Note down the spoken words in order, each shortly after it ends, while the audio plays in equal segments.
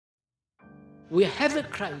We have a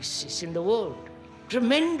crisis in the world,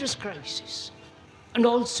 tremendous crisis, and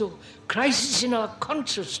also crisis in our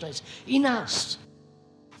consciousness, in us.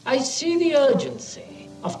 I see the urgency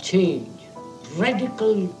of change,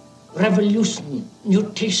 radical revolution,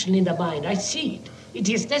 mutation in the mind. I see it. It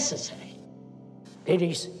is necessary. There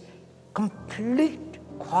is complete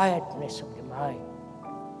quietness of the mind,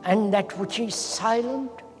 and that which is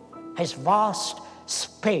silent has vast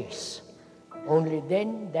space. Only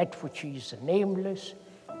then that which is nameless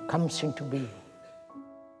comes into being.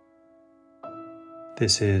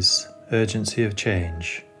 This is Urgency of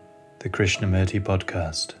Change, the Krishnamurti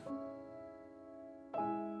podcast.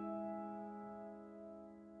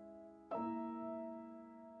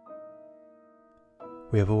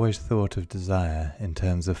 We have always thought of desire in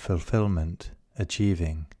terms of fulfillment,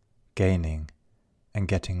 achieving, gaining, and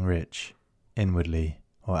getting rich, inwardly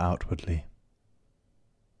or outwardly.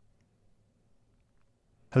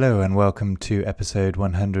 Hello and welcome to episode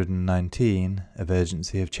 119 of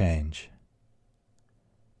Urgency of Change.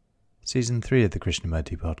 Season 3 of the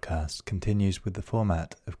Krishnamurti podcast continues with the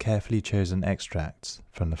format of carefully chosen extracts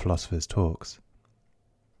from the Philosopher's Talks.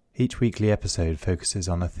 Each weekly episode focuses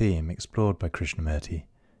on a theme explored by Krishnamurti,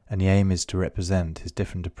 and the aim is to represent his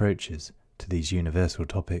different approaches to these universal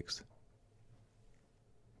topics.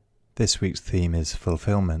 This week's theme is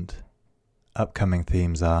fulfillment. Upcoming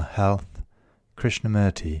themes are health,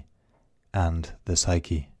 Krishnamurti, and the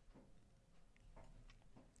psyche.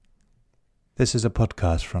 This is a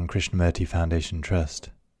podcast from Krishnamurti Foundation Trust.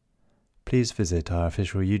 Please visit our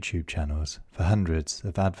official YouTube channels for hundreds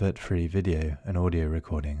of advert-free video and audio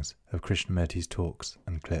recordings of Krishnamurti's talks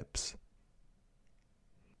and clips.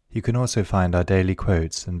 You can also find our daily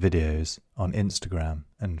quotes and videos on Instagram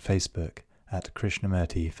and Facebook at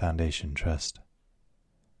Krishnamurti Foundation Trust.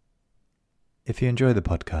 If you enjoy the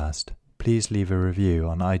podcast, please leave a review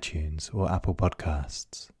on iTunes or Apple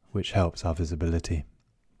Podcasts, which helps our visibility.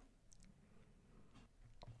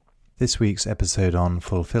 This week's episode on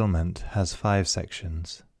fulfillment has 5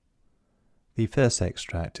 sections. The first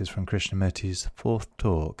extract is from Krishnamurti's 4th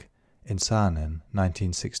talk in Sarnan,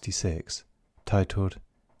 1966, titled,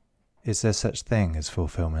 "Is There Such Thing as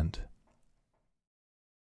Fulfillment?"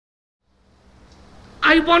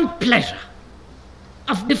 I want pleasure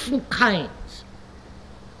of different kinds.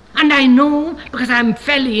 And I know, because I'm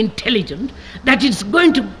fairly intelligent, that it's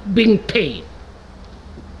going to bring pain.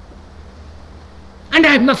 And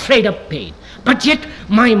I'm afraid of pain. But yet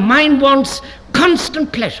my mind wants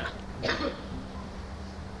constant pleasure.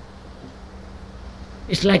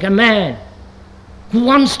 It's like a man who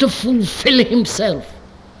wants to fulfill himself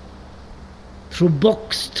through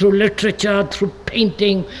books, through literature, through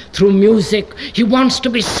painting, through music. He wants to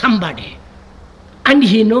be somebody. And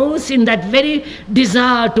he knows in that very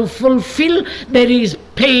desire to fulfill there is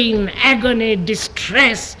pain, agony,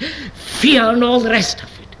 distress, fear and all the rest of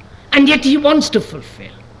it. And yet he wants to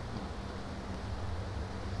fulfill.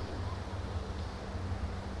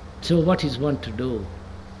 So what is one to do?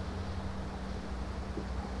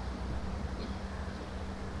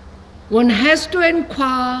 One has to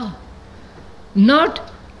inquire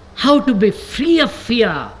not how to be free of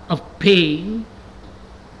fear of pain,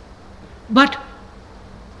 but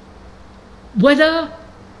whether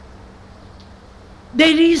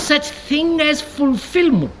there is such thing as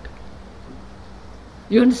fulfillment.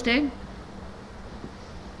 You understand?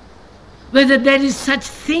 Whether there is such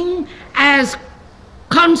thing as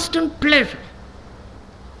constant pleasure.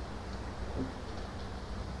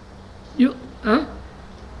 You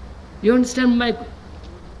understand my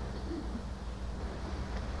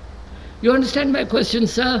question,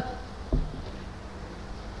 sir?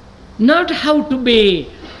 Not how to be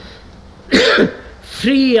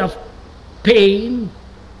free of pain,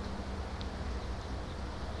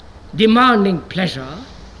 demanding pleasure,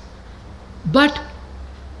 but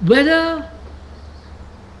whether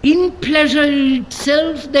in pleasure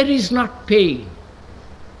itself there is not pain.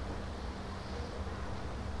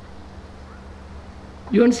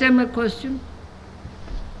 You understand my question?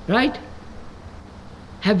 Right?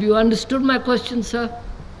 Have you understood my question, sir?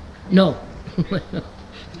 No.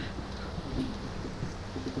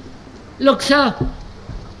 Look, sir,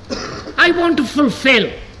 I want to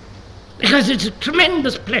fulfill because it's a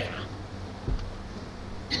tremendous pleasure.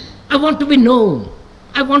 I want to be known.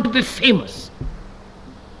 I want to be famous.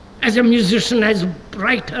 As a musician, as a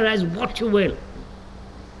writer, as what you will.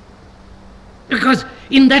 Because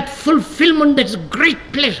in that fulfillment there's great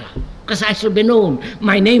pleasure. Because I shall be known.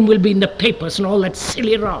 My name will be in the papers and all that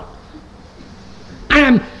silly rot.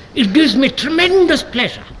 It gives me tremendous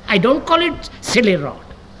pleasure. I don't call it silly rot.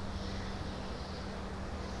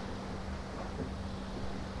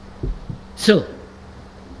 So,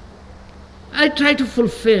 I try to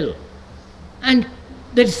fulfill, and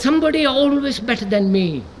there is somebody always better than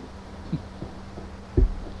me,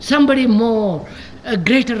 somebody more, a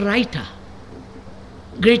greater writer,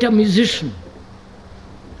 greater musician.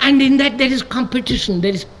 And in that there is competition,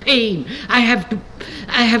 there is pain. I have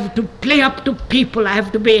to play up to people, I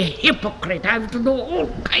have to be a hypocrite, I have to do all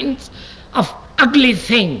kinds of ugly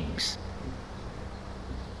things.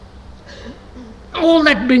 All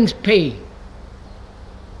that brings pain.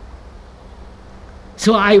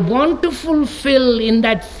 So I want to fulfill, in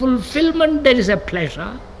that fulfillment there is a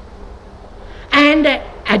pleasure, and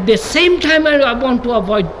at the same time I want to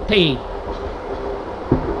avoid pain.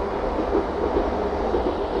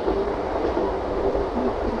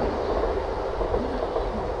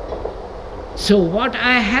 So what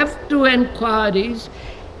I have to inquire is,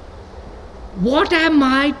 what am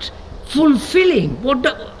I fulfilling?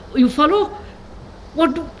 You follow?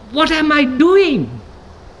 What am I doing?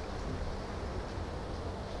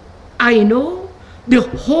 I know the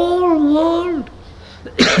whole world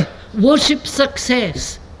worships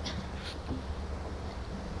success.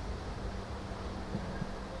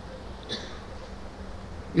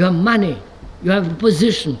 You have money, you have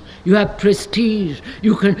position, you have prestige,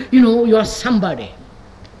 you are somebody.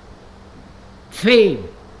 Fame.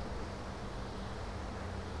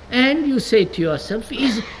 And you say to yourself,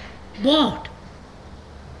 is what?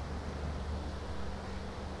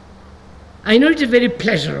 I know it is very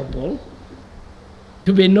pleasurable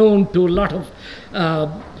to be known to a lot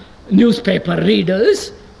of newspaper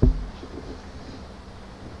readers.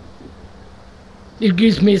 It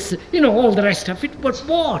gives me, all the rest of it, but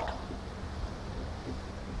what?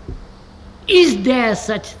 Is there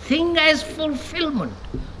such thing as fulfillment?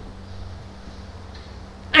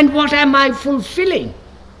 And what am I fulfilling?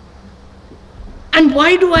 And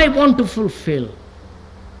why do I want to fulfill?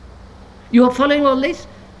 You are following all this?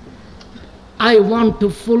 I want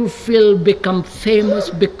to fulfill, become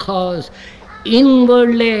famous, because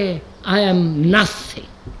inwardly I am nothing.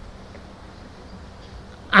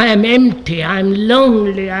 I am empty, I am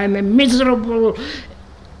lonely, I am a miserable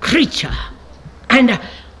creature. And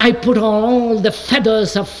I put on all the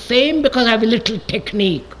feathers of fame because I have a little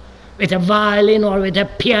technique with a violin or with a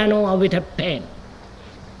piano or with a pen.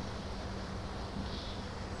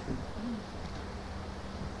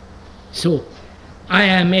 So I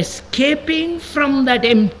am escaping from that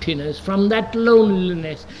emptiness, from that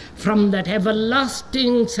loneliness, from that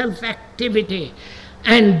everlasting self-activity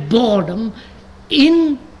and boredom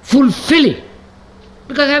in fulfilling,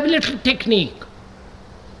 because I have a little technique.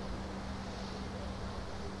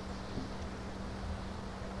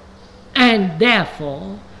 And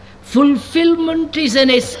therefore, fulfillment is an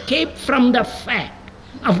escape from the fact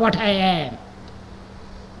of what I am.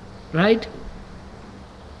 Right?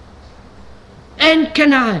 And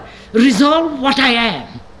can I resolve what I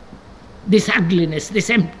am? This ugliness, this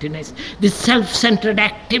emptiness, this self-centered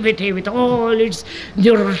activity with all its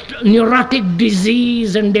neurotic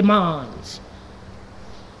disease and demands.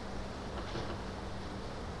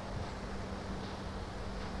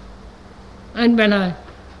 And when I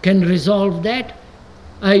can resolve that,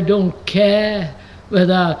 I don't care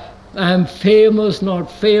whether I am famous,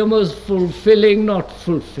 not famous, fulfilling, not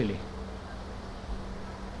fulfilling.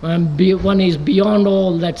 One is beyond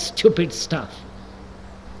all that stupid stuff.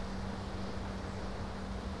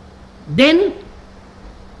 Then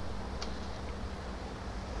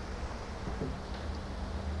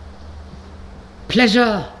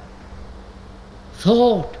pleasure,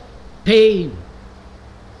 thought, pain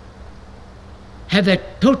have a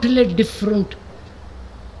totally different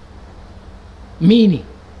meaning.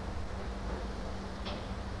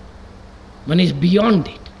 One is beyond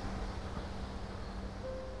it.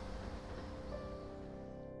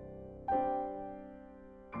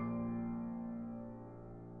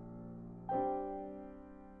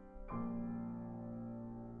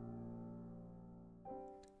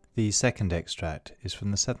 The second extract is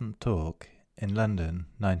from the 7th talk in London,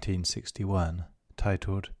 1961,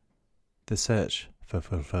 titled The Search for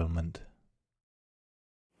Fulfillment.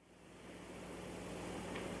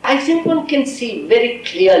 I think one can see very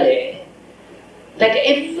clearly that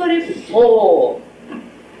every form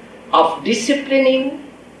of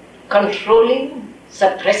disciplining, controlling,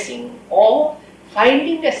 suppressing, or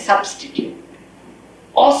finding a substitute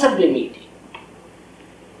or sublimating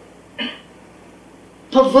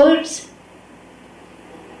perverts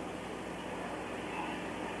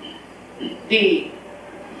the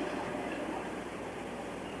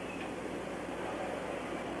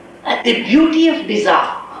beauty of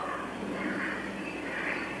desire.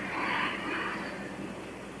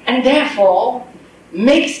 And therefore,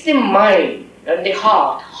 makes the mind and the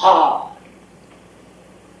heart hard,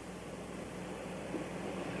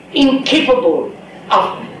 incapable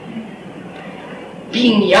of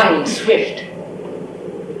being young, swift.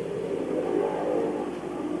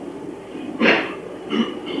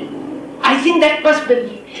 I think that must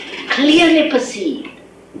be clearly perceived.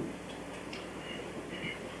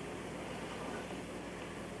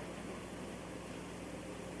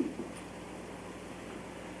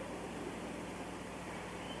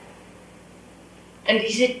 And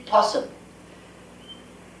is it possible,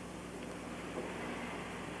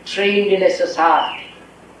 trained in a society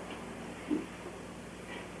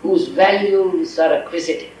whose values are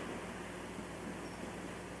acquisitive,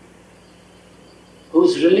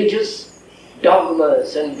 whose religious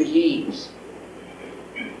dogmas and beliefs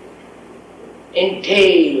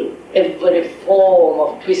entail every form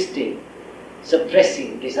of twisting,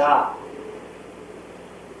 suppressing desire?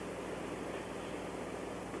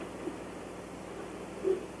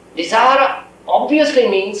 Desire obviously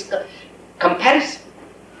means comparison.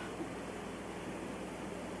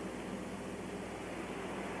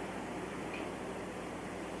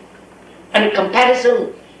 And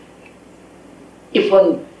comparison, if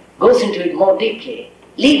one goes into it more deeply,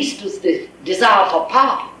 leads to the desire for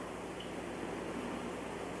power.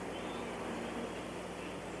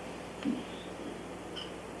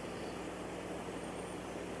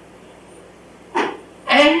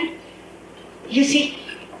 And you see,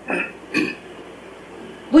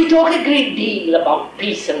 we talk a great deal about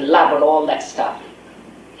peace and love and all that stuff.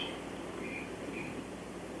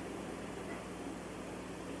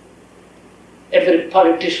 Every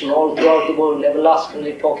politician all throughout the world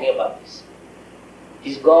everlastingly talking about this.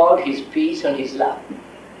 His God, His peace and His love.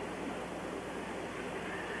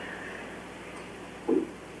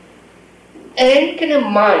 And can a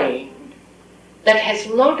mind that has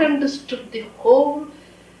not understood the whole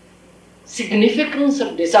significance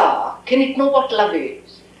of desire, can it know what love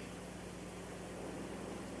is?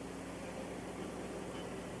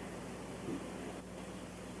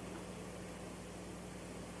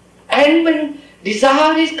 And when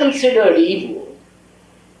desire is considered evil,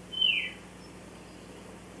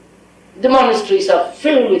 the monasteries are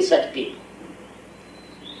filled with such people.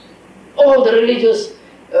 All the religious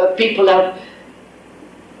people are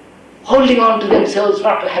holding on to themselves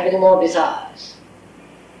not to have any more desires.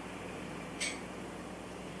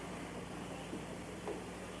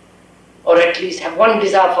 Or at least have one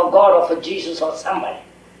desire for God or for Jesus or somebody.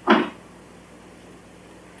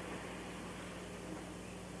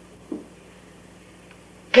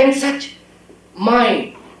 Can such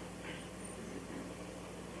mind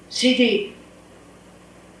see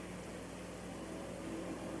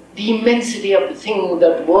the immensity of the thing,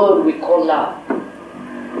 that word we call love?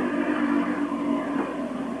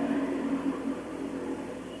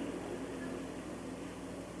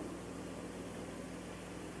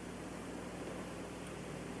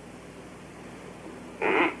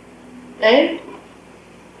 And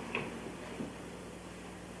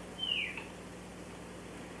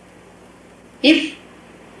if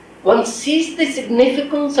one sees the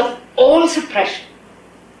significance of all suppression,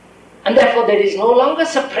 and therefore there is no longer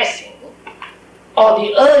suppressing or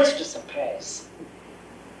the urge to suppress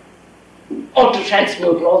or to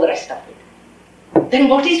transmute and all the rest of it, then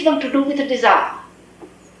what is one to do with the desire?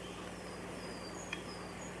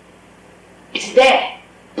 It's there,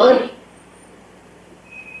 burning,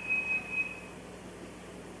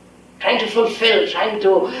 trying to fulfill, trying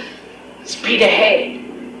to speed ahead,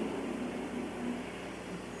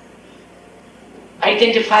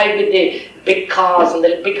 identified with the big cars and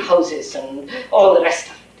the big houses and all the rest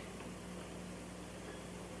of it.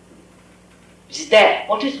 It's there.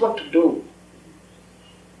 What is one to do?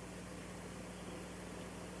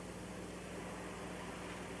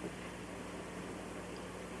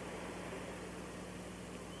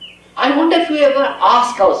 I wonder if we ever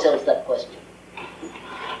ask ourselves that question.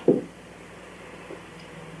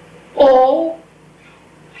 Or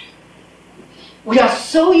we are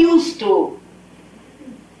so used to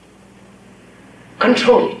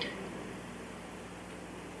control it,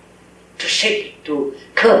 to shape it, to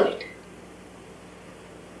curve it,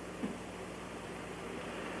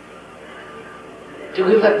 to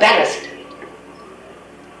give a ballast to it,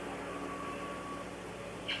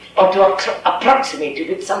 or to approximate it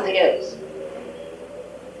with something else,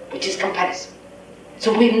 which is comparison.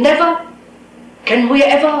 So can we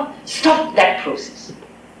ever stop that process?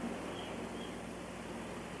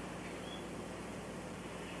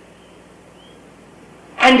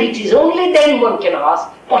 And it is only then one can ask,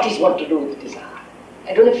 what is one to do with desire?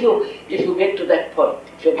 I don't know if you get to that point,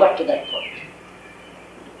 if you've got to that point.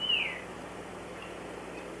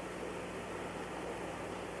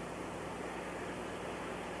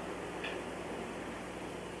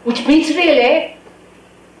 Which means really,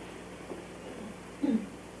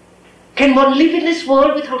 can one live in this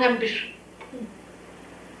world without ambition?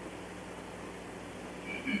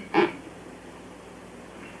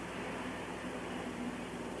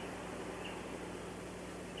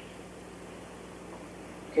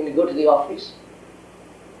 Can you go to the office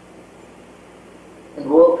and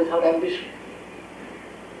work without ambition?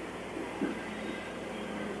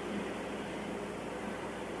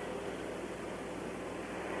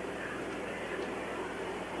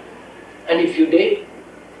 And if you did,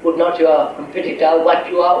 would not your competitor wipe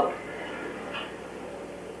you out?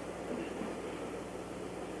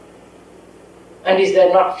 And is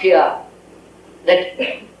there not fear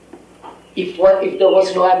that if there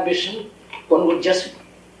was no ambition, one would just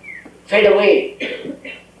fade away?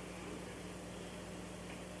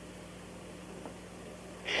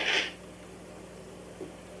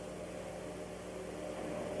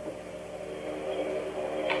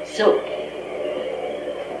 So,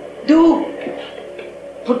 do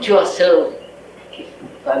put yourself,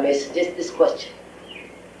 if I may suggest this question,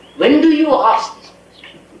 when do you ask this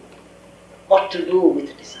question? What to do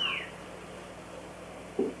with desire?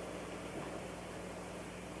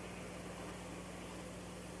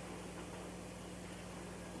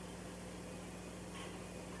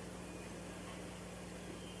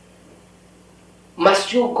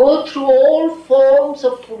 Must you go through all forms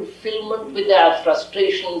of fulfillment with their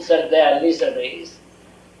frustrations and their miseries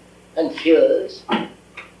and fears,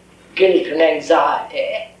 guilt and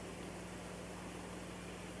anxiety?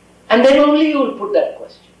 And then only you will put that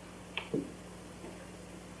question.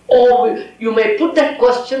 Or you may put that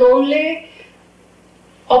question only,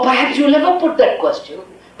 or perhaps you'll never put that question,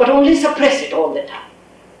 but only suppress it all the time.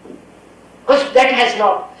 Because that has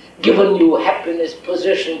not given you happiness,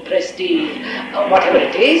 possession, prestige, whatever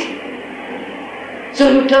it is.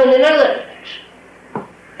 So you turn in another direction.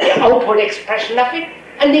 The outward expression of it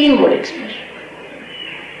and the inward expression.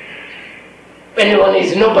 When one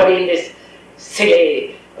is nobody in this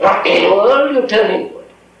silly, rotten world, you turn inward.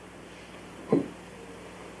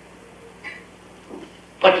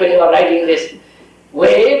 But when you are riding this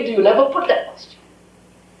wave, you never put that question.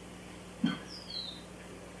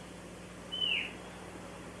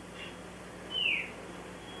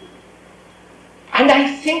 And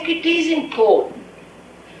I think it is important,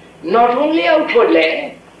 not only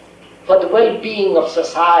outwardly, for the well-being of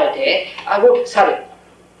society. I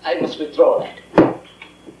must withdraw that.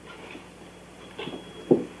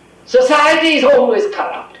 Society is always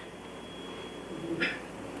corrupt.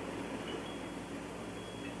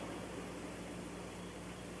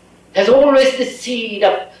 There's always the seed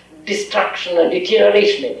of destruction and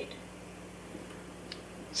deterioration in it.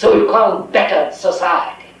 So you can't better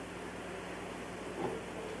society.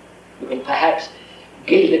 You can perhaps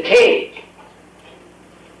gild the cage.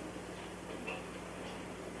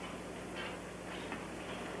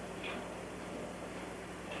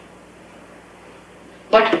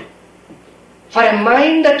 But for a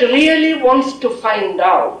mind that really wants to find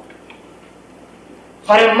out,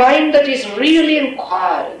 for a mind that is really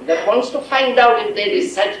inquiring, that wants to find out if there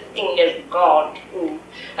is such a thing as God too,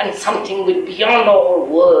 and something with beyond all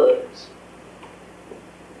words,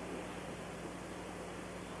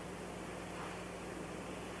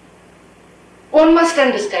 one must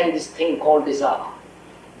understand this thing called desire.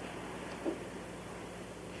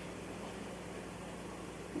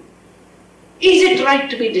 Is it right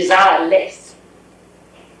to be desireless?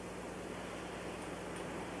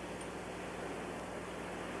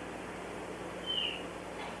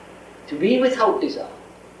 To be without desire.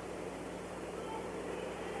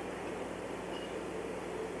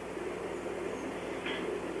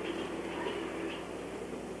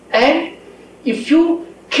 And if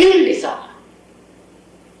you kill desire,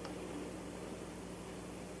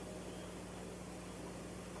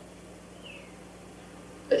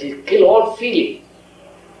 that is, kill all feeling.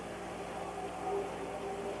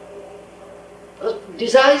 Because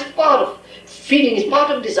desire is part of, feeling is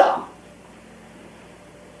part of desire.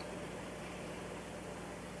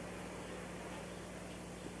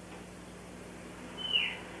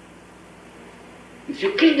 If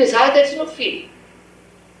you kill desire, there is no feeling.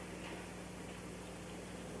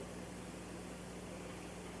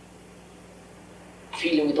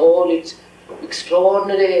 Feeling with all its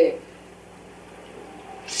extraordinary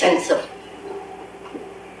sense of,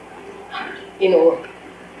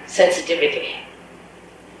 sensitivity.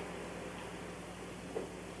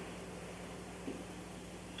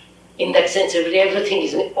 In that sensitivity, everything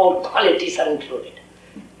is, all qualities are included.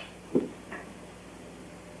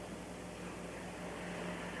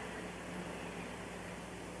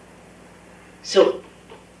 So,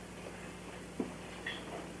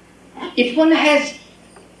 if one has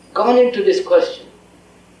gone into this question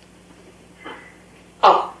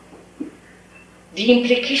of the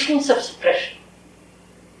implications of suppression,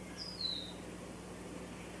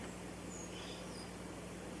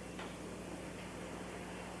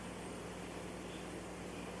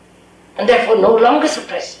 and therefore no longer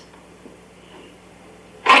suppressing.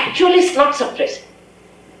 Actually, it's not suppressing.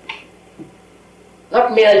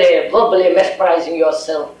 Not merely verbally mesmerizing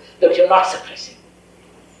yourself that you're not suppressing.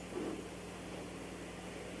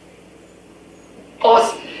 Or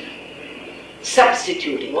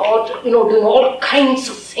substituting, or doing all kinds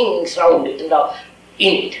of things around it and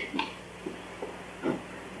in it.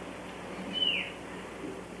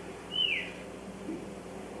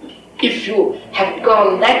 If you have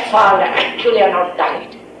gone that far and actually are not done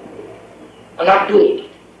it, are not doing it,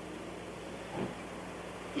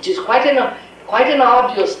 which is quite an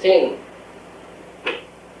arduous thing,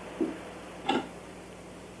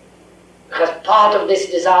 because part of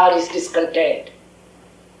this desire is discontent.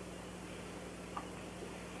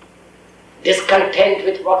 Discontent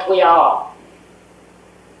with what we are.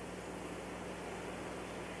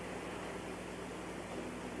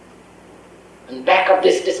 And back of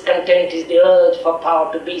this discontent is the urge for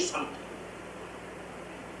power to be something,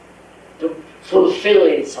 to fulfill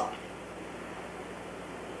in something.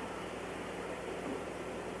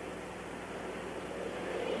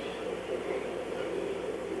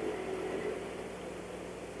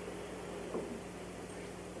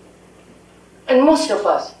 And most of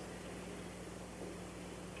us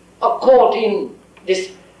are caught in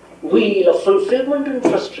this wheel of fulfillment and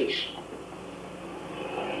frustration.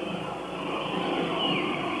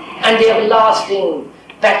 And the everlasting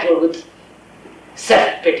battle with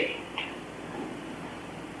self-pity.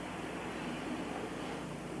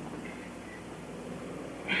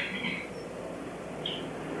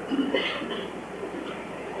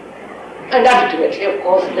 And ultimately, of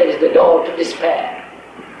course, there is the door to despair.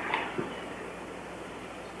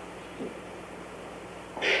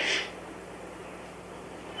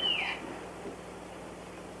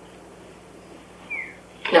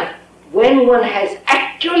 Now, when one has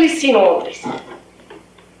actually seen all this,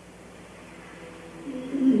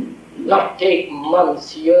 not take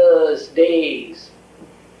months, years, days,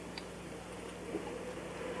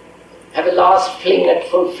 have a last fling at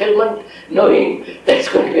fulfillment, knowing that it's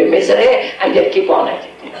going to be misery, and yet keep on at it.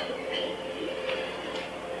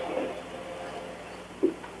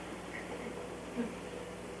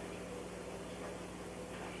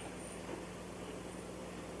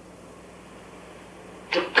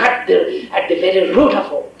 To cut at the very root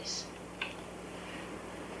of all this.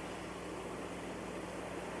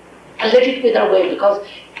 And let it wither away, because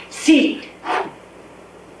see it.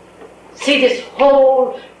 See this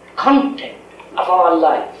whole content of our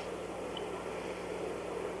life.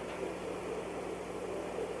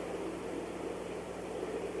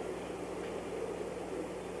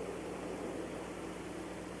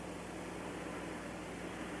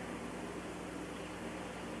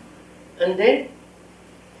 And then,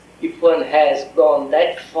 if one has gone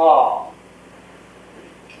that far,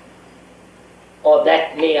 or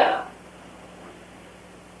that near,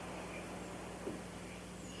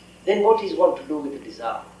 then what is one to do with the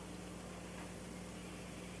desire?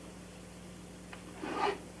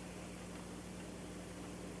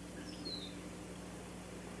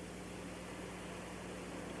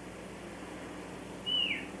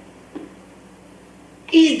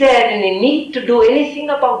 Is there any need to do anything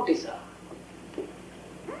about desire?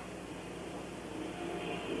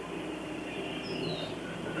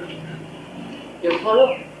 You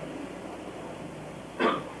follow?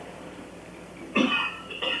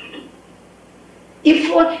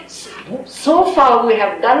 If so far we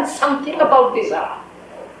have done something about desire,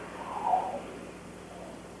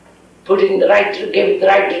 put it in the right, gave it the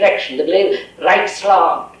right direction, the right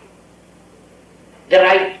slant, the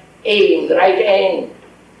right aim, the right end.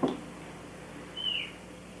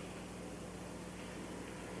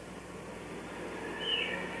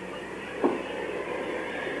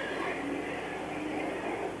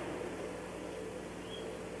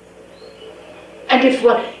 And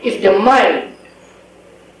if the mind,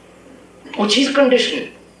 which is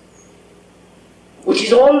conditioned, which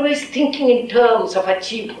is always thinking in terms of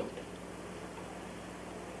achievement,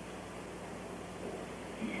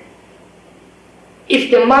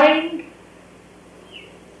 if the mind,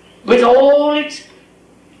 with all its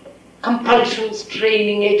compulsions,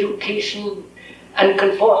 training, education, and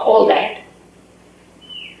conform, all that,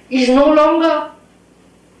 is no longer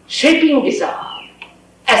shaping desire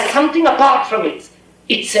as something apart from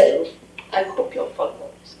itself, I hope you're following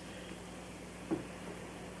this.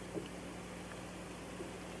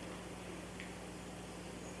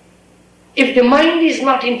 if the mind is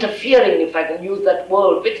not interfering, if I can use that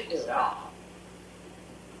word, with desire,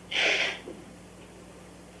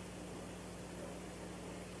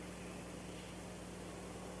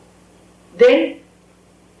 then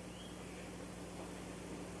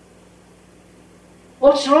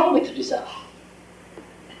what's wrong with desire?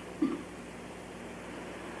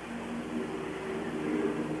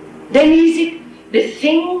 Then is it the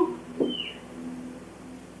thing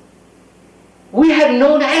we have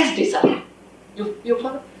known as desire? You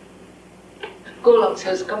follow? Golang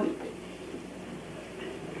says, come with me.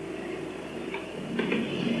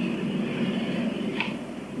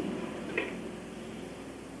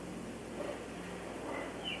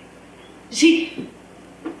 See,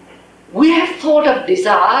 we have thought of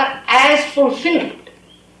desire as fulfillment,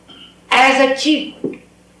 as achievement,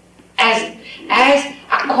 as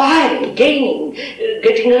acquiring, gaining,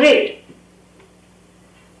 getting rid.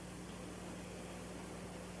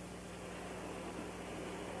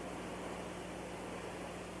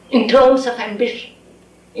 In terms of ambition,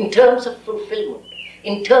 in terms of fulfillment,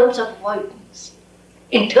 in terms of avoidance,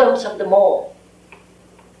 in terms of the more.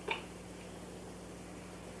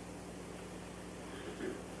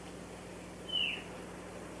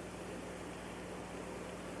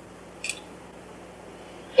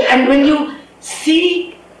 And when you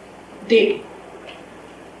see the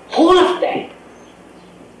whole of that,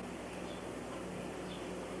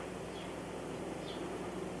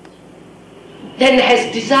 then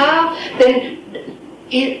has desire, then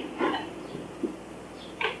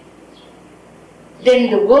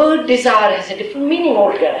the word desire has a different meaning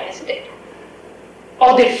altogether, hasn't it?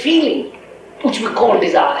 Or the feeling, which we call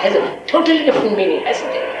desire, has a totally different meaning,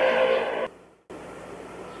 hasn't it?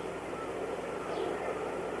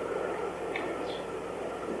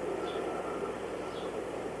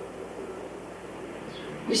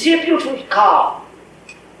 You see a beautiful car,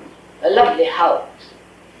 a lovely house,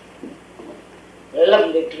 a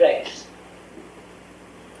lovely dress.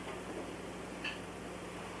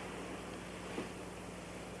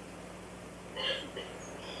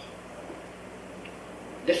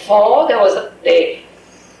 Before there was the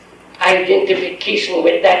identification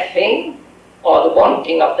with that thing or the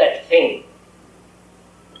wanting of that thing.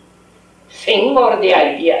 Thing or the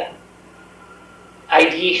idea,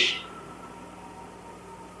 ideation.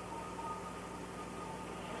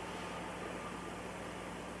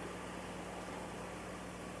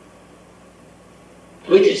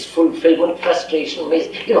 With its fulfillment, frustration,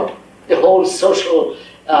 the whole social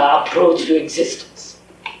approach to existence,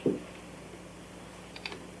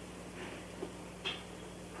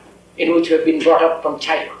 in which you have been brought up from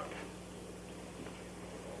childhood.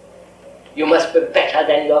 You must be better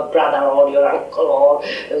than your brother or your uncle or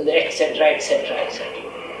etc., etc., etc.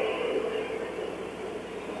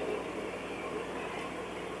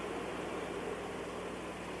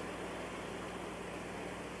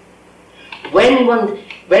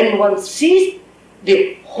 When one sees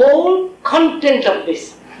the whole content of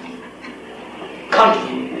this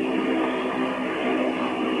conflict,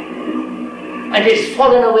 and it's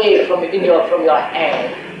fallen away from your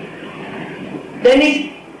hand, then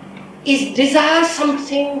is desire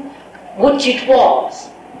something which it was?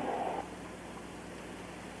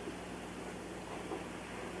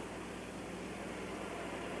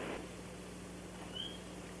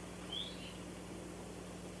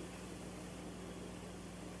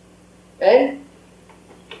 And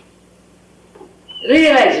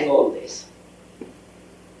realizing all this,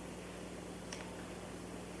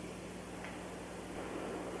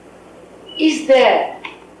 is there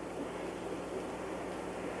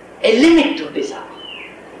a limit to desire?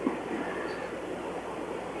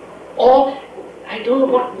 Or, I don't know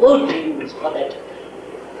what word to use for that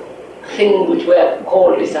thing which we have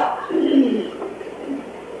called desire.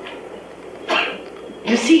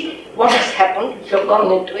 You see what has happened if you've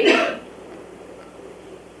gone into it?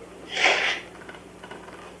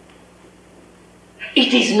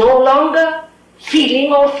 It is no longer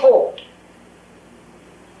feeling or thought.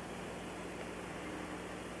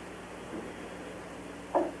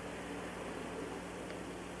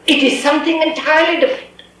 It is something entirely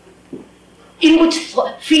different, in which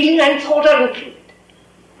feeling and thought are included.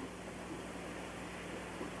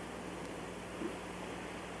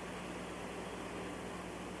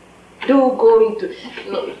 Do go into...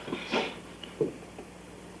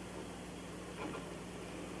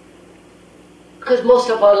 Because most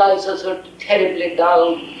of our lives are so terribly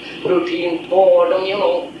dull, routine,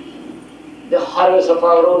 boredom, the horrors of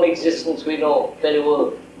our own existence we know very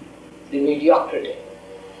well, the mediocrity.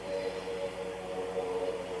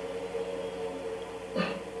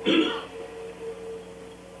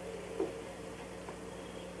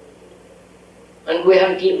 we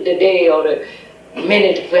haven't lived a day or a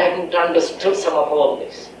minute if we haven't understood some of all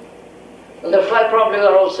this. And therefore probably we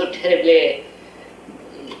are also terribly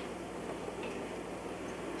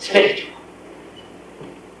spiritual,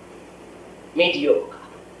 mediocre,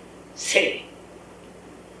 silly.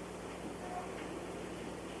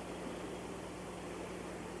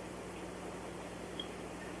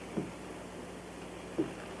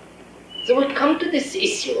 So we come to this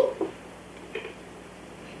issue,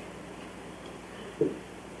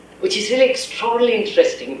 which is really extraordinarily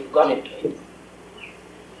interesting if you've gone into it.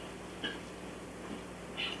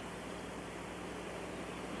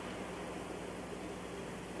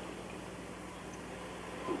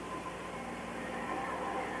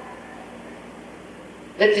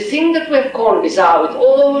 That the thing that we have called desire, with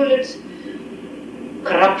all its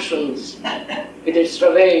corruptions, with its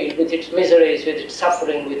travail, with its miseries, with its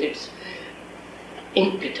suffering, with its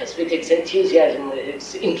impetus, with its enthusiasm, with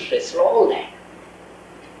its interest, and all that.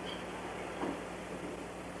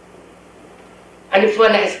 And if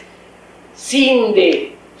one has seen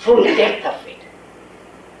the full depth of it,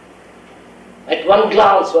 at one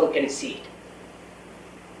glance one can see it.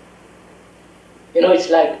 You know, it's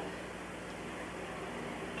like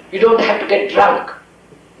you don't have to get drunk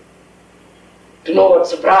to know what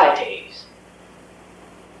sobriety is.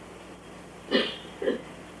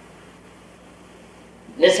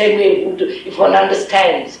 In the same way, if one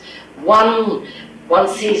understands, one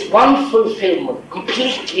sees one fulfillment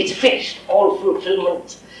completely, it's finished, all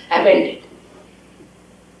fulfillments have ended.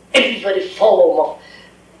 Every form of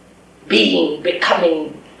being,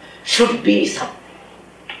 becoming, should be something.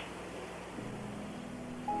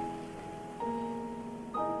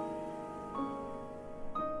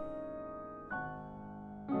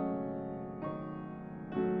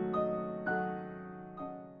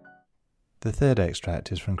 The third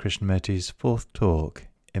extract is from Krishnamurti's fourth talk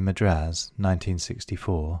in Madras,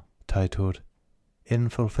 1964, titled, In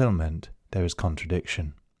Fulfillment There is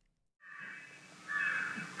Contradiction.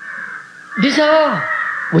 Desire,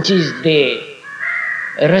 which is the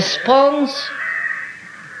response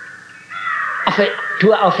of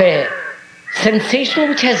a sensation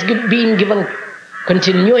which has been given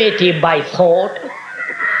continuity by thought,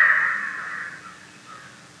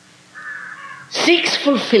 seeks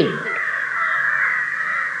fulfillment.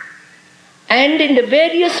 And in the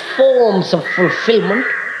various forms of fulfillment,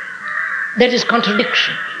 there is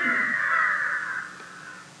contradiction.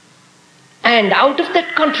 And out of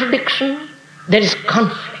that contradiction, there is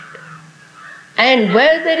conflict. And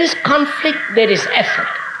where there is conflict, there is effort.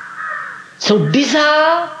 So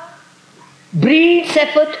desire breeds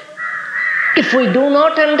effort if we do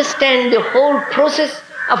not understand the whole process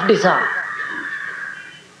of desire.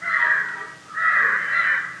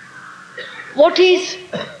 What is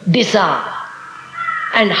desire?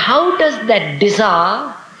 And how does that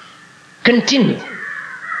desire continue?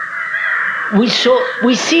 We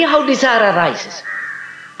see how desire arises.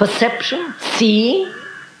 Perception, seeing,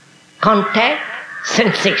 contact,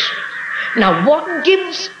 sensation. Now what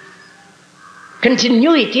gives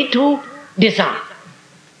continuity to desire?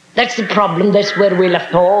 That's the problem, that's where we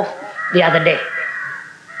left off the other day.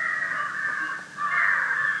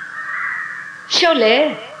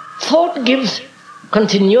 Surely, thought gives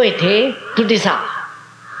continuity to desire.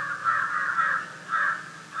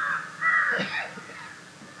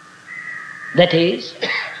 That is,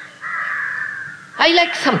 I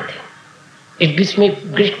like something. It gives me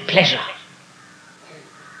great pleasure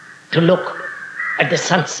to look at the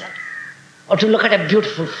sunset, or to look at a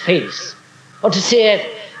beautiful face, or to see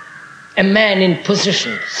a man in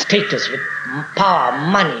position, status, with power,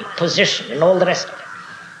 money, position, and all the rest of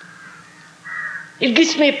it. It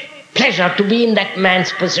gives me pleasure to be in that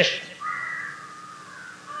man's position.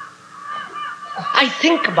 I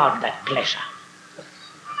think about that pleasure.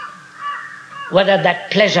 Whether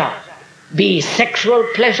that pleasure be sexual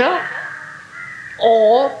pleasure,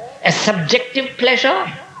 or a subjective pleasure,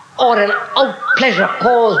 or an pleasure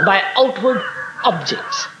caused by outward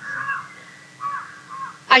objects.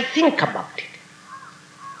 I think about it.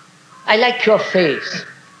 I like your face.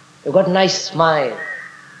 You've got a nice smile.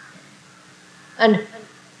 And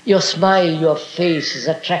your smile, your face is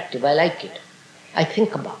attractive. I like it. I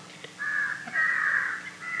think about it.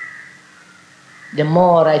 The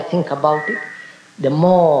more I think about it, the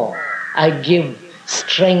more I give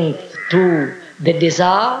strength to the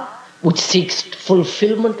desire which seeks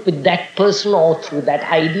fulfillment with that person or through that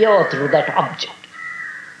idea or through that object.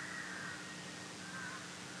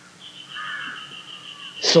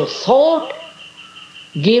 So thought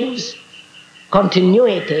gives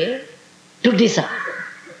continuity to desire.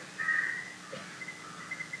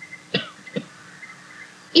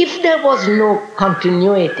 If if there was no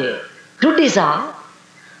continuity to desire,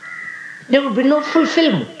 there would be no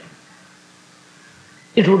fulfillment.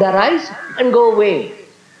 It would arise and go away.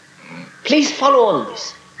 Please follow all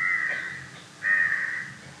this.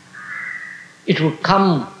 It would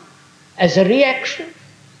come as a reaction,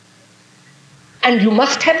 and you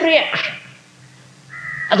must have reaction.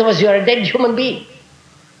 Otherwise you are a dead human being.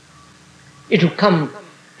 It would come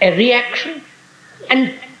a reaction,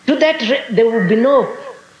 and to that there would be no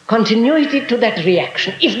continuity to that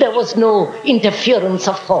reaction if there was no interference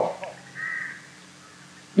of thought.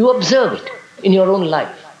 You observe it in your own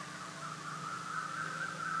life.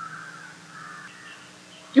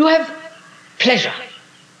 You have pleasure,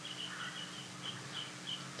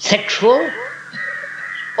 sexual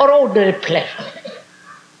or ordinary pleasure.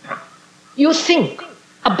 You think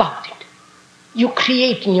about it. You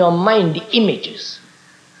create in your mind images,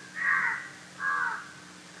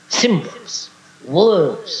 symbols,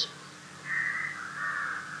 words.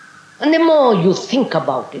 And the more you think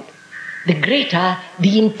about it, the greater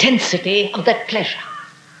the intensity of that pleasure.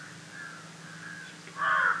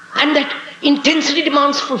 And that intensity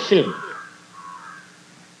demands fulfillment.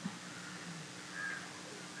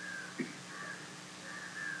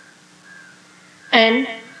 And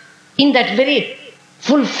in that very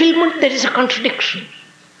fulfillment there is a contradiction,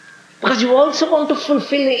 because you also want to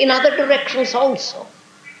fulfill in other directions also.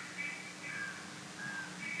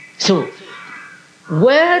 So,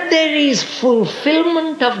 where there is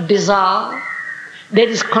fulfillment of desire, there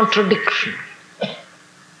is contradiction.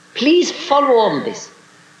 Please follow all this.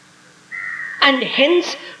 And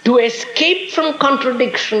hence, to escape from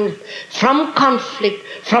contradiction, from conflict,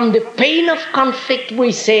 from the pain of conflict,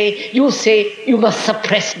 you say you must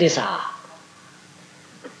suppress desire.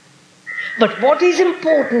 But what is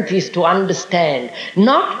important is to understand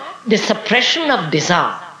not the suppression of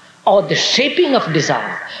desire, or the shaping of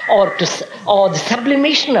desire, or the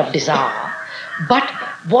sublimation of desire, but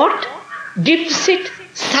what gives it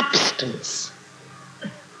substance,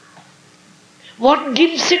 what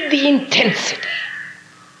gives it the intensity,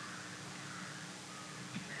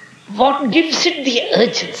 what gives it the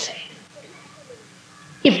urgency.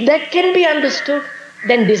 If that can be understood,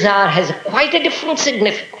 then desire has quite a different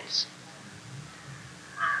significance.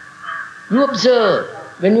 You observe,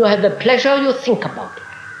 when you have the pleasure, you think about it.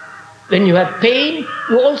 When you have pain,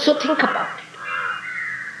 you also think about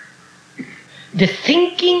it. The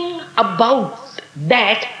thinking about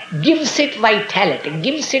that gives it vitality,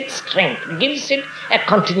 gives it strength, gives it a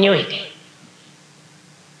continuity.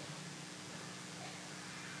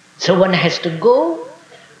 So one has to go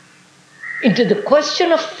into the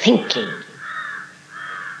question of thinking.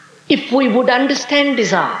 If we would understand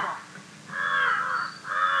desire,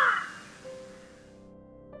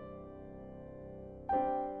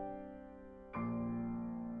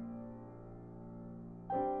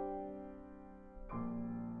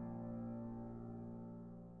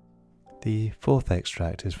 The fourth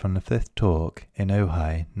extract is from the fifth talk in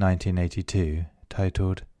Ojai 1982,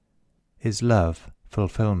 titled, Is Love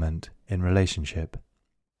Fulfillment in Relationship?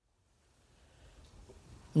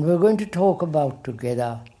 And we're going to talk about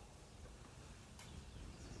together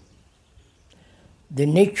the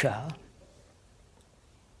nature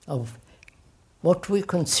of what we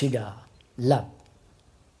consider love.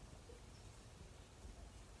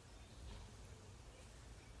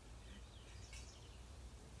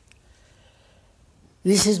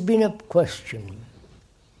 This has been a question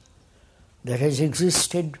that has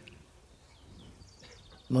existed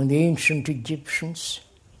among the ancient Egyptians,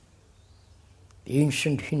 the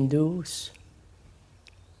ancient Hindus,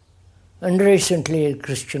 and recently the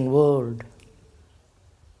Christian world,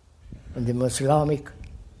 and the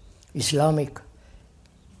Islamic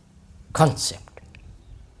concept.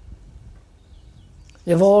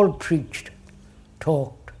 They've all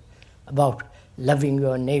talked about loving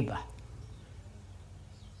your neighbor,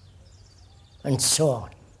 and so on.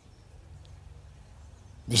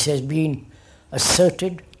 This has been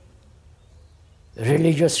asserted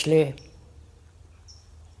religiously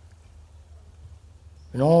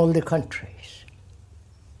in all the countries.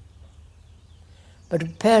 But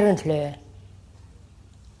apparently,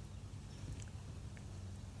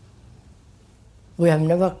 we have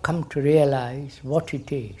never come to realize what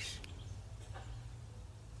it is.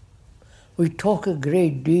 We talk a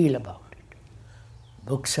great deal about it.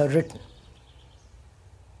 Books are written.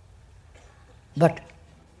 But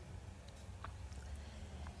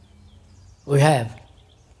we have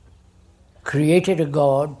created a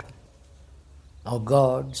God, or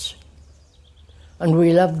gods, and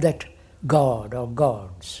we love that God or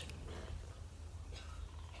gods.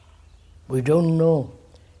 We don't know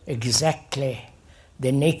exactly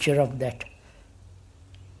the nature of that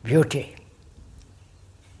beauty.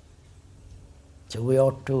 So we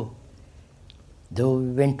ought to, though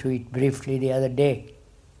we went to it briefly the other day,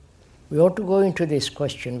 we ought to go into this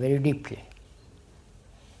question very deeply.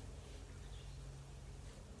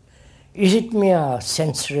 Is it mere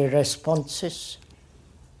sensory responses,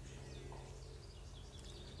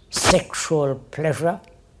 sexual pleasure?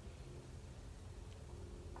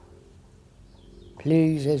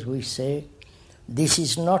 Please, as we say, this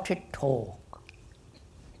is not a talk.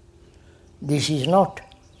 This is not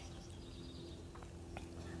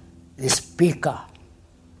the speaker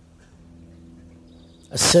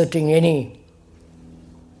asserting any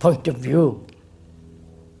point of view,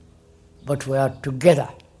 but we are together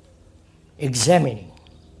examining.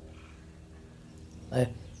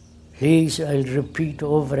 Please, I'll repeat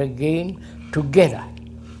over again, together.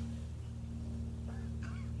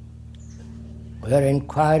 We are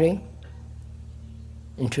inquiring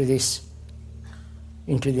into the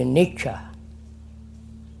nature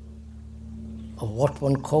of what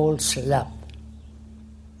one calls love.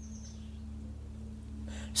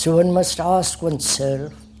 So one must ask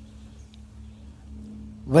oneself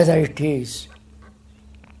whether it is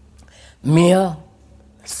mere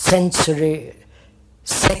sensory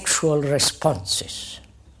sexual responses,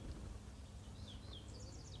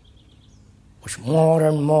 which more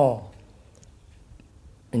and more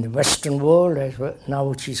in the Western world, as well, now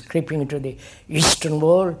which is creeping into the Eastern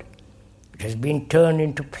world, it has been turned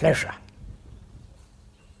into pleasure.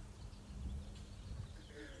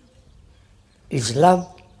 Is love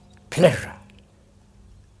pleasure?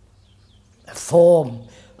 A form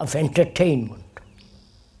of entertainment?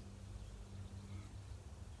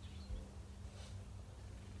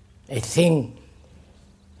 A thing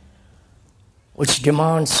which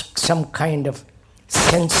demands some kind of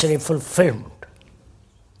sensory fulfillment?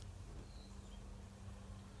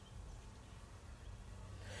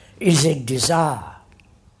 Is it desire?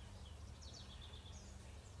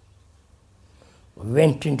 We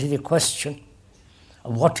went into the question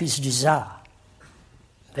of what is desire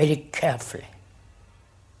very carefully.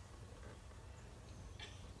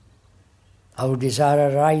 How desire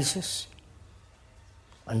arises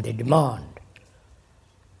and the demand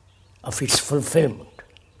of its fulfillment.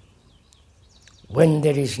 When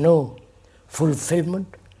there is no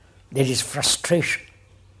fulfillment, there is frustration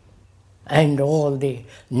and all the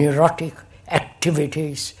neurotic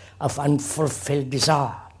activities of unfulfilled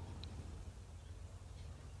desire.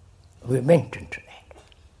 We went into that.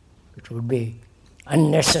 It would be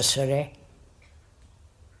unnecessary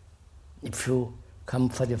if you come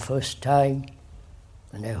for the first time,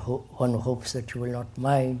 and one hopes that you will not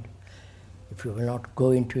mind if you will not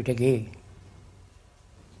go into it again.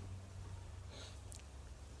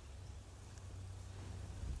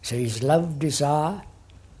 So is love desire?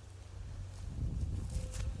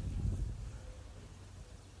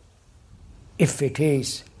 If it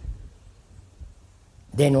is,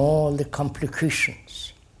 then all the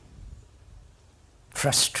complications,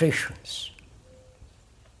 frustrations,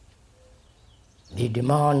 the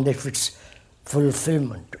demand of its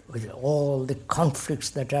fulfillment, with all the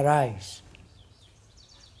conflicts that arise.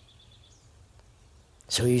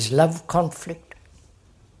 So is love conflict?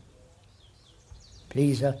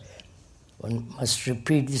 Please, one must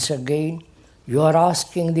repeat this again. You are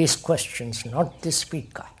asking these questions, not the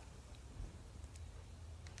speaker.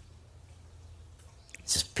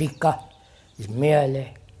 The speaker is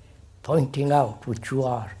merely pointing out which you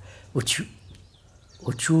are, which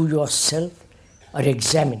you yourself are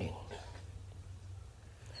examining.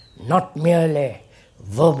 Not merely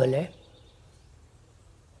verbally,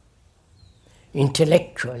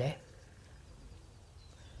 intellectually,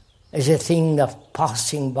 as a thing of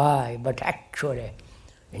passing by, but actually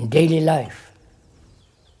in daily life.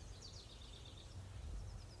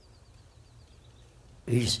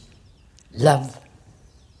 Is love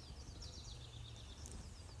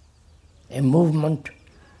a movement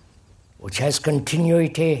which has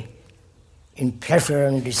continuity in pleasure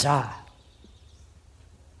and desire?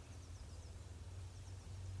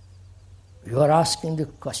 You are asking the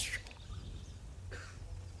question.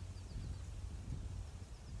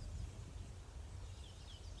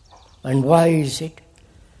 And why is it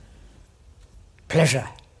pleasure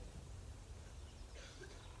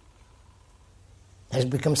has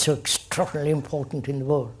become so extraordinarily important in the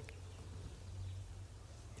world?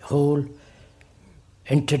 The whole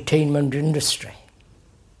entertainment industry,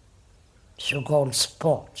 so-called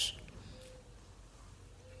sports,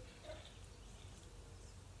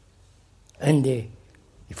 and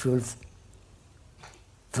if you will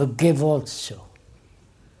forgive also,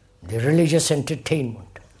 the religious entertainment,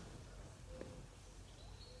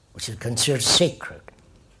 which is considered sacred.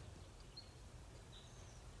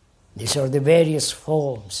 These are the various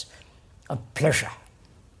forms of pleasure.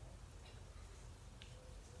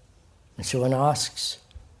 And so one asks,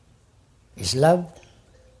 is love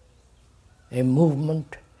a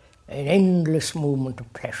movement, an endless movement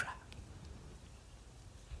of pleasure?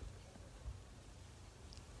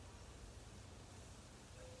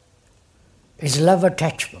 Is love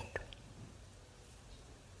attachment?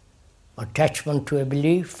 Attachment to a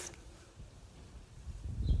belief,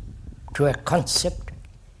 to a concept,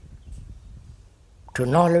 to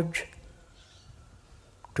knowledge,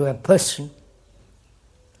 to a person,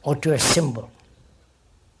 or to a symbol.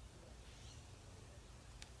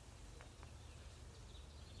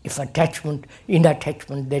 If in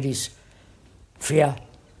attachment there is fear,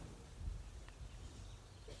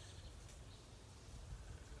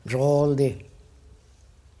 all the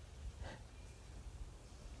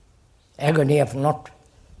agony of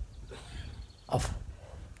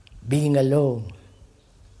being alone.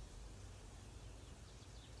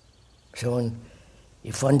 So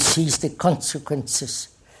if one sees the consequences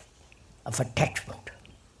of attachment,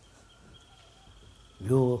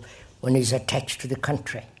 one is attached to the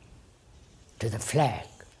country, to the flag,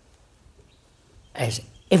 as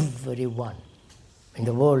everyone in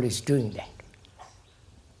the world is doing that.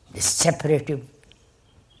 The separative,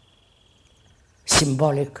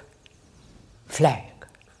 symbolic flag.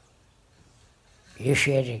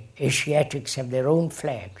 Asiatics have their own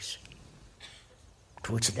flags,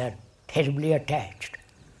 to which they are terribly attached,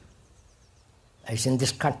 as in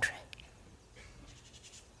this country,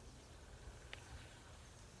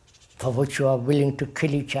 for which you are willing to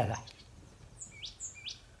kill each other,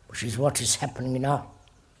 which is what is happening now.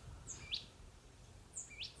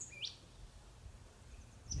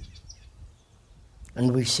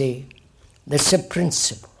 And we say that's a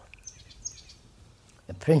principle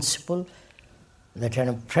that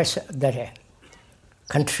a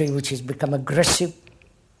country which has become aggressive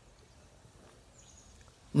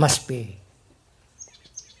must be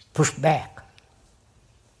pushed back.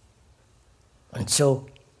 And so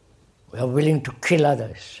we are willing to kill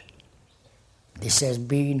others. This has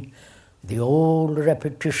been the old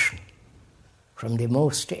repetition from the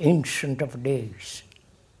most ancient of days.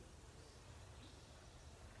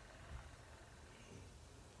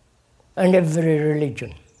 And every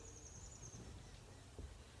religion,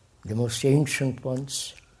 the most ancient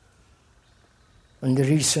ones and the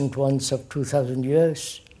recent ones of 2,000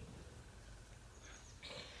 years,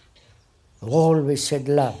 always said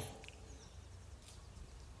love.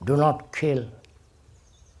 Do not kill.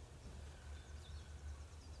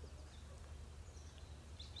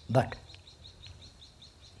 But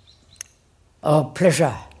our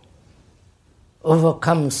pleasure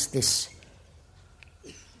overcomes this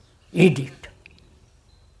edict.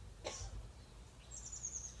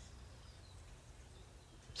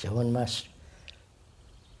 So one must,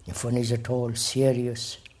 if one is at all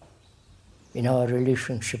serious in our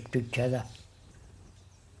relationship to each other,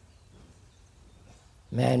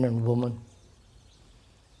 man and woman,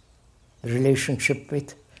 the relationship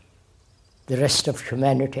with the rest of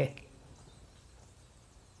humanity,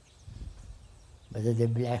 whether they're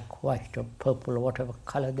black, white, or purple, or whatever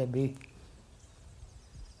color they be,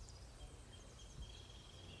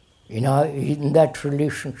 in that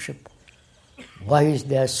relationship, why is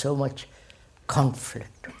there so much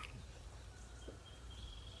conflict?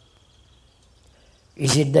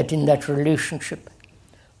 Is it that in that relationship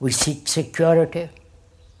we seek security,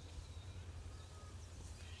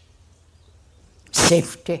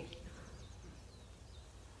 safety,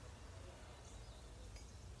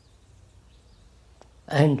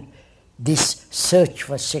 and this search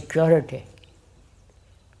for security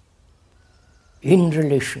in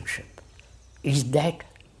relationship, is that,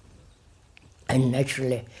 and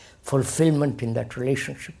naturally fulfillment in that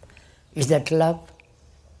relationship, is that love?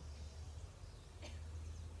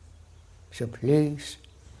 So please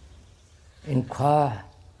inquire,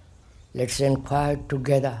 let's inquire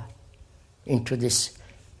together into this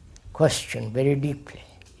question very deeply.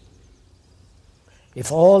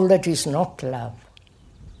 If all that is not love,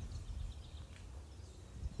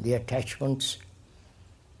 the attachments,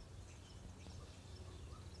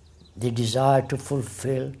 the desire to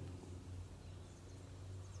fulfill,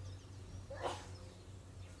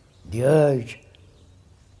 the urge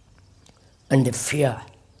and the fear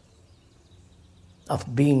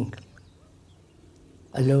of being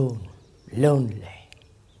alone, lonely,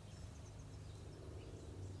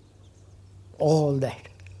 all that,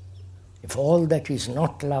 if all that is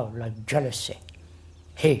not love, like jealousy,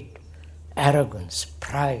 hate, arrogance,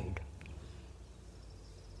 pride,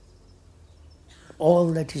 all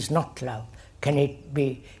that is not love, can it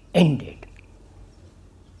be ended?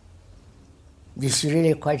 This is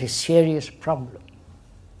really quite a serious problem.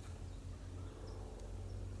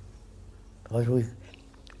 Because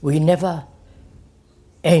we never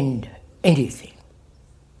end anything,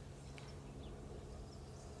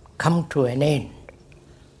 come to an end.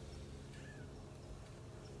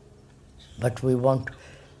 But we want,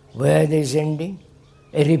 where there is ending,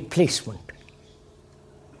 a replacement.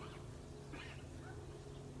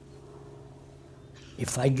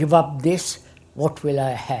 If I give up this, what will I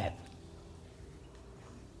have?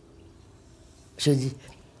 So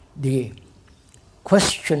the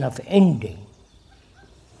question of ending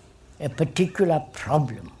a particular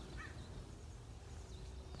problem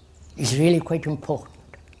is really quite important.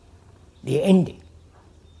 The ending.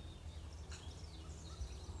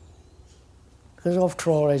 Because after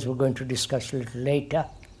all, as we're going to discuss a little later,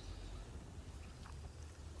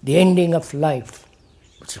 the ending of life,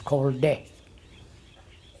 which is called death,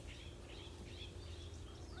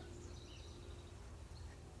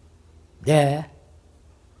 there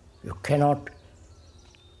you cannot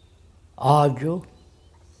argue,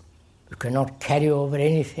 you cannot carry over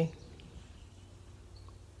anything.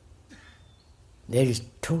 There is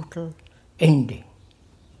total ending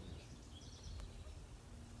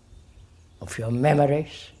of your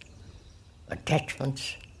memories,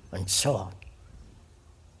 attachments, and so on.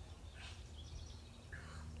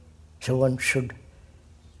 So one should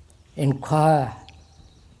inquire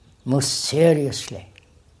most seriously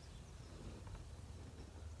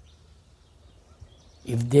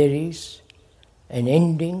if there is an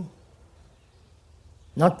ending,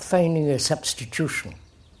 not finding a substitution,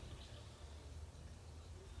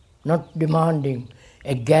 not demanding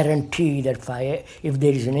a guarantee that if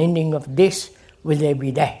there is an ending of this, will there be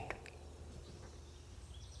that?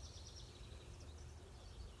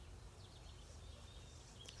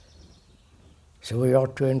 So we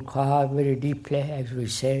ought to inquire very deeply, as we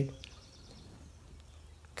said,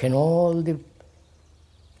 can all the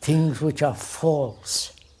things which are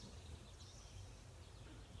false,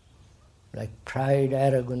 like pride,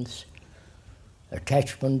 arrogance,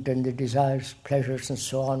 attachment and the desires, pleasures and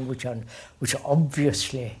so on, which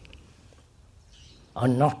obviously are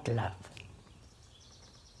not love,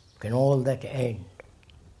 can all that end?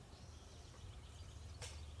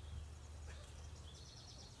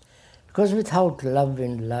 Because without love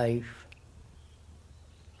in life,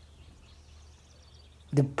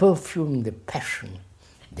 the perfume, the passion,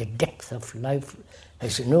 the depth of life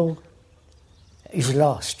is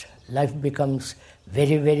lost. Life becomes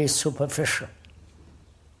very, very superficial.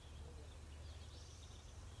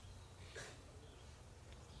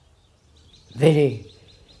 Very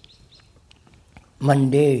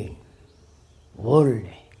mundane,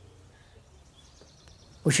 worldly,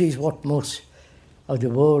 which is what most of the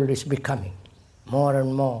world is becoming, more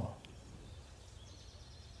and more.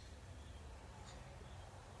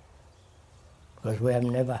 Because we have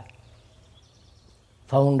never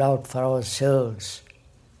found out for ourselves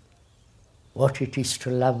what it is to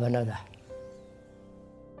love another.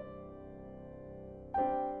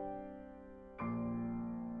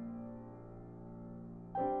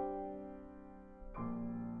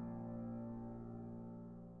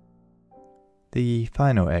 The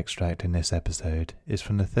final extract in this episode is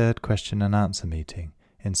from the third question and answer meeting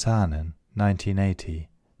in Saanen, 1980,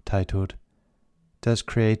 titled, Does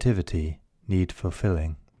Creativity Need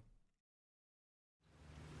Fulfilling?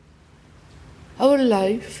 Our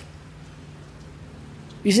life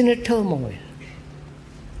is in a turmoil.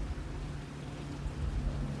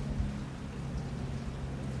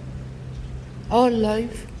 Our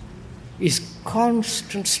life is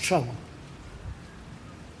constant struggle.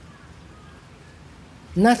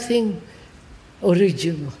 Nothing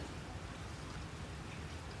original.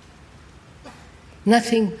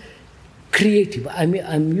 Nothing creative.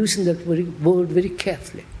 I'm using that word very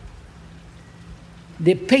carefully.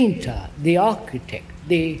 The painter, the architect,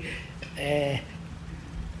 the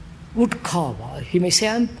wood carver, he may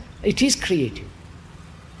say, it is creative.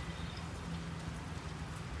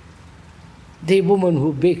 The woman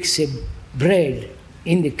who bakes a bread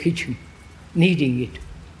in the kitchen, kneading it,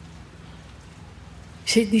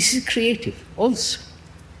 say this is creative also.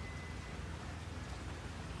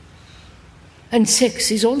 And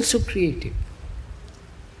sex is also creative,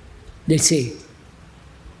 they say.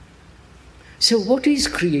 So what is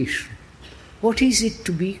creation? What is it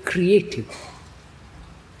to be creative?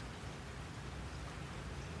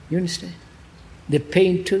 You understand? The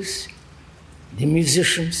painters, the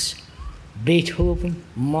musicians, Beethoven,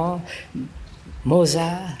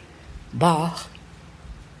 Mozart, Bach,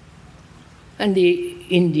 and the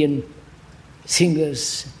Indian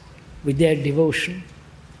singers with their devotion.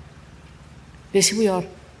 They say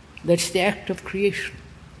that's the act of creation.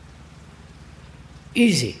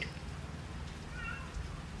 Is it?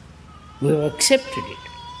 We have accepted it.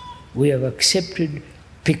 We have accepted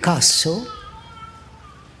Picasso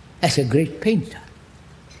as a great painter,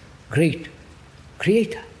 great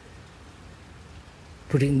creator,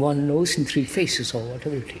 putting one nose in three faces or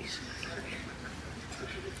whatever it is.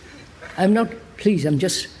 I'm not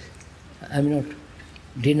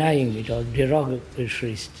denying it or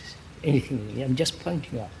derogatory anything. I'm just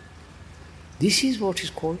pointing out. This is what is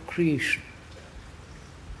called creation.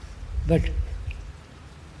 But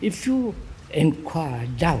if you inquire,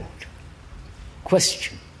 doubt,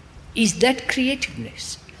 question, is that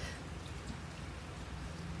creativeness?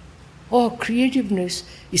 Or creativeness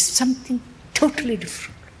is something totally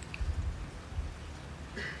different.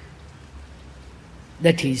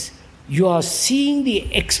 That is, you are seeing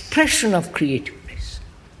the expression of creativeness,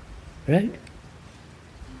 right?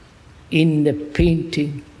 In the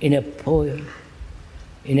painting, in a poem,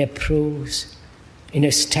 in a prose, in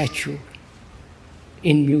a statue,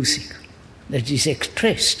 in music, that is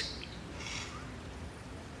expressed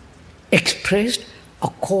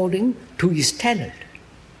according to his talent,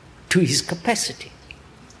 to his capacity.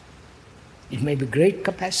 It may be great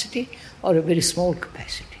capacity or a very small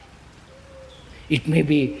capacity. It may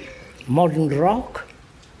be modern rock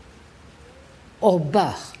or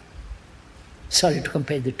Bach. Sorry to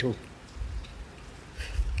compare the two.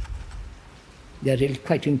 They are really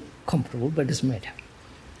quite incomparable, but it doesn't matter.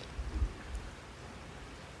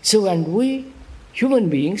 So, and we, human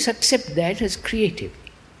beings, accept that as creative,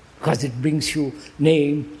 because it brings you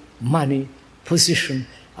name, money, position.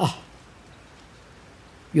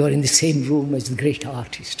 You are in the same room as the great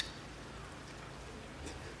artist.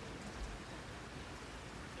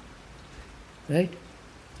 Right?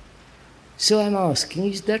 So I'm asking,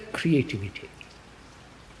 is that creativity?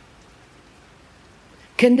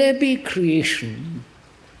 Can there be creation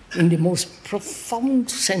in the most profound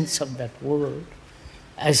sense of that word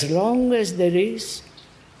as long as there is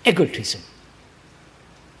egotism?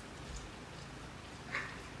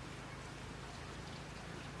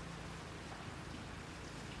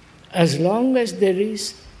 As long as there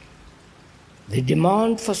is the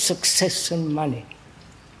demand for success and money,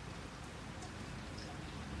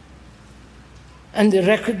 and the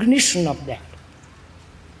recognition of that.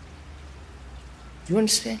 Do you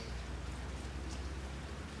understand?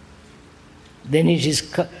 Then it is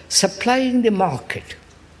supplying the market.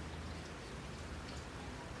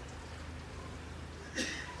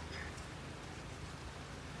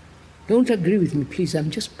 Don't agree with me, please. I'm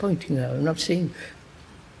just pointing out. I'm not saying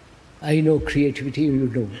I know creativity, you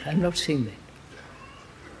don't. I'm not saying that.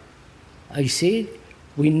 I say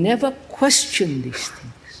we never question these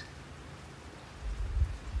things.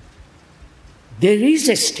 There is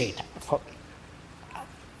a state.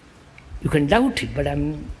 You can doubt it, but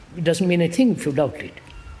it doesn't mean a thing if you doubt it.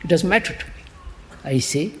 It doesn't matter to me. I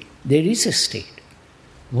say there is a state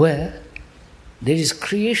where there is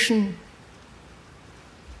creation,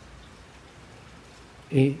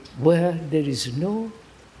 where there is no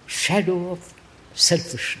shadow of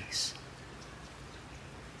selfishness.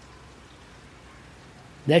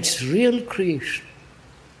 That's real creation,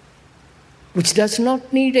 which does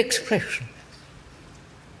not need expression.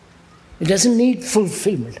 It doesn't need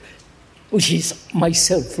fulfillment, which is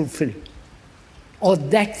myself fulfilling, or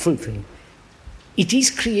that fulfilling. It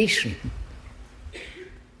is creation.